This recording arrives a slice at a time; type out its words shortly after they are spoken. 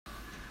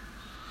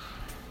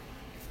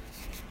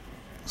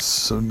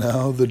So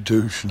now the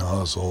douche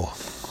nozzle.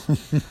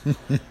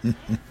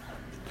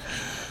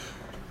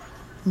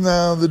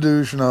 Now the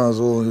douche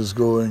nozzle is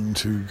going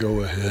to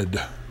go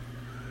ahead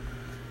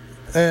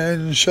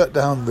and shut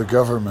down the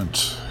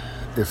government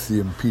if the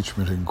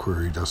impeachment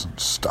inquiry doesn't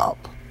stop.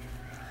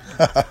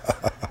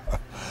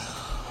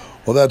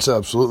 Well, that's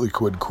absolutely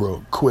quid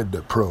pro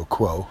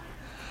quo.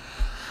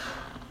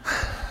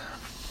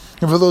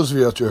 And for those of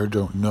you out there who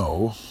don't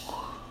know,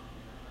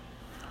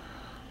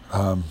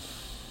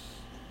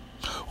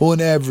 well,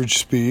 in average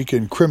speak,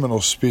 in criminal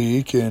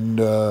speak, and,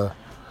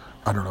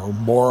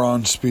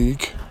 moron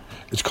speak,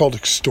 it's called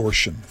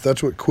extortion.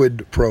 That's what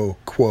quid pro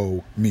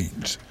quo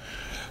means.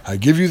 I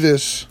give you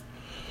this,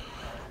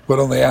 but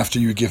only after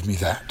you give me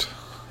that.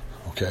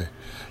 Okay?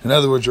 In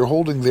other words, you're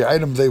holding the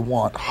item they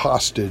want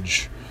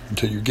hostage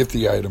until you get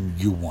the item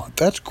you want.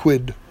 That's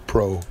quid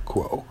pro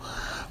quo.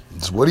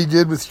 It's what he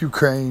did with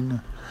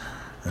Ukraine.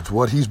 It's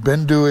what he's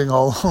been doing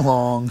all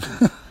along.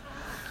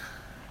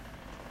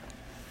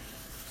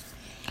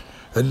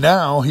 And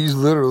now he's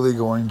literally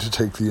going to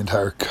take the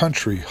entire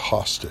country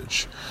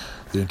hostage.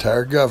 The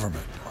entire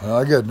government. Well,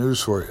 I got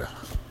news for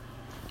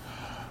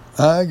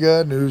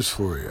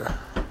you.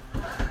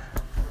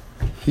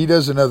 He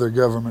does another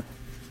government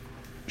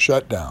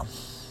shutdown.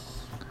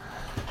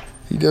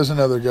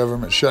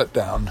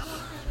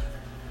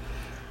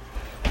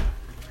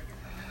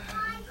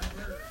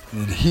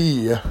 And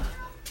he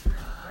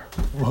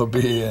will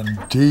be in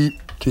deep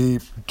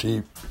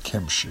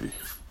kimchi.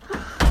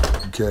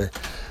 Okay?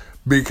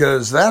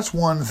 Because that's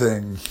one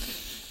thing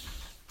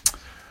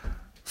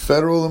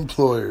federal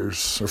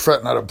employees,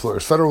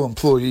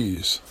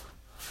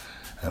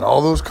 and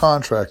all those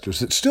contractors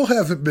that still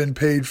haven't been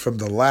paid from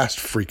the last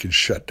freaking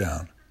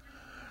shutdown,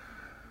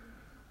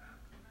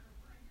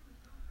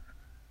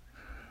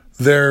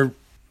 they're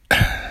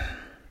at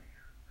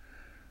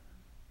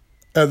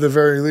the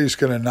very least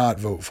going to not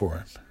vote for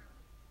him,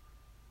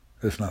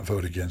 if not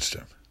vote against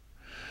him.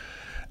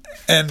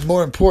 And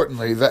more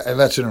importantly,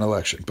 that's in an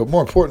election, but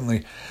more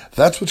importantly,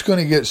 that's what's going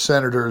to get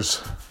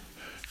senators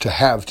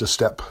to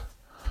step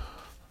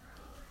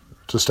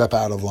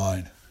out of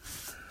line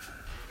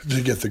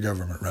to get the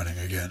government running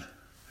again.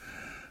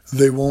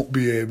 They won't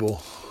be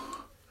able.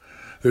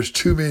 There's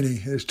too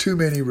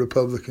many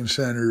Republican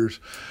senators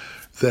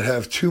that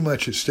have too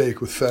much at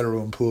stake with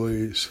federal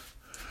employees,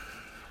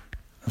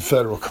 and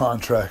federal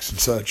contracts and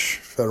such,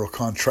 federal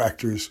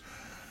contractors,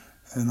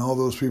 and all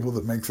those people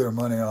that make their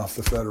money off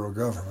the federal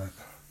government.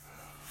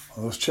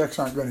 Well, those checks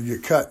aren't going to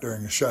get cut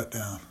during a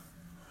shutdown.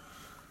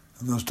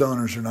 And those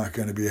donors are not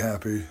going to be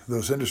happy.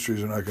 Those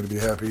industries are not going to be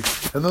happy.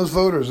 And those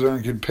voters that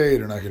aren't getting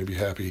paid are not going to be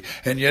happy.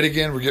 And yet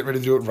again, we're getting ready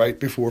to do it right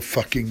before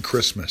fucking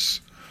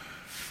Christmas.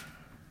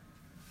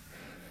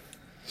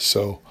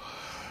 So,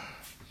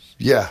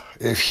 yeah,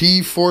 if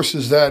he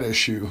forces that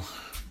issue,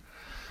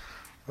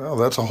 well,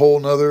 that's a whole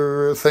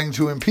nother thing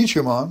to impeach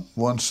him on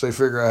once they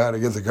figure out how to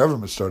get the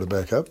government started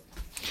back up.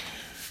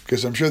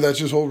 Because I'm sure that's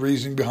his whole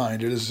reasoning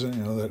behind it is,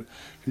 that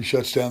if he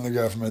shuts down the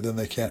government, then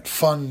they can't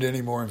fund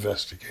any more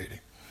investigating.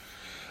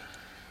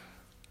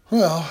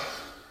 Well,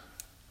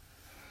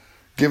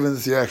 given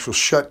that the actual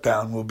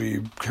shutdown will be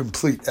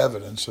complete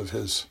evidence of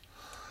his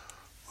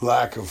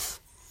lack of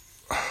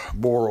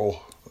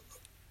moral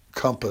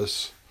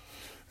compass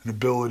and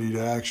ability to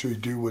actually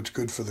do what's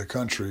good for the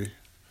country,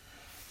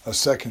 a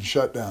second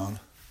shutdown,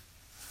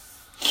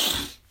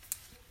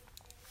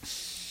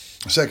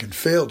 a second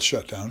failed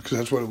shutdown, because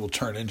that's what it will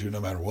turn into no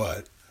matter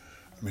what.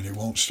 I mean, it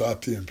won't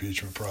stop the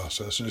impeachment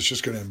process, and it's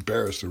just going to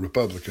embarrass the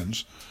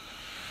Republicans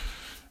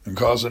and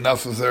cause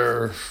enough of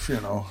their,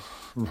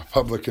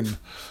 Republican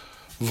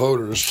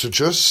voters to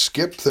just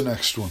skip the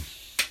next one.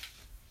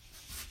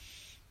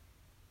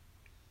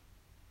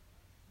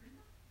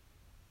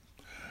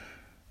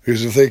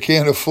 Because if they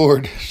can't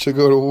afford to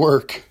go to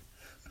work,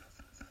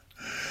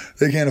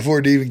 they can't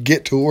afford to even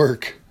get to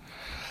work,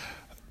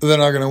 they're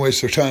not going to waste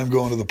their time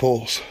going to the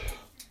polls.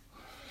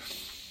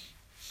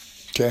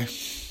 Okay?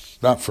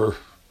 Not for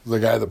the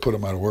guy that put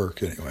them out of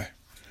work, anyway.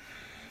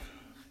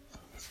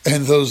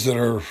 And those that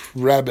are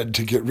rabid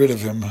to get rid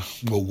of him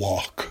will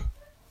walk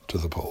to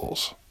the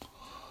polls.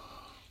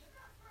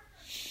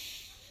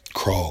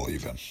 Crawl,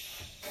 even.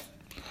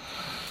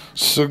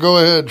 So go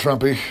ahead,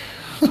 Trumpy.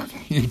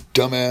 You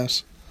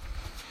dumbass.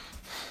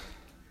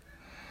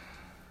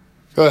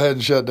 Go ahead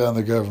and shut down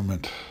the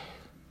government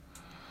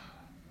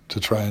to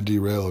try and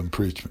derail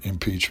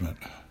impeachment.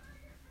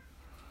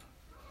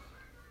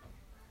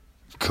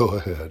 Go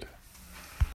ahead.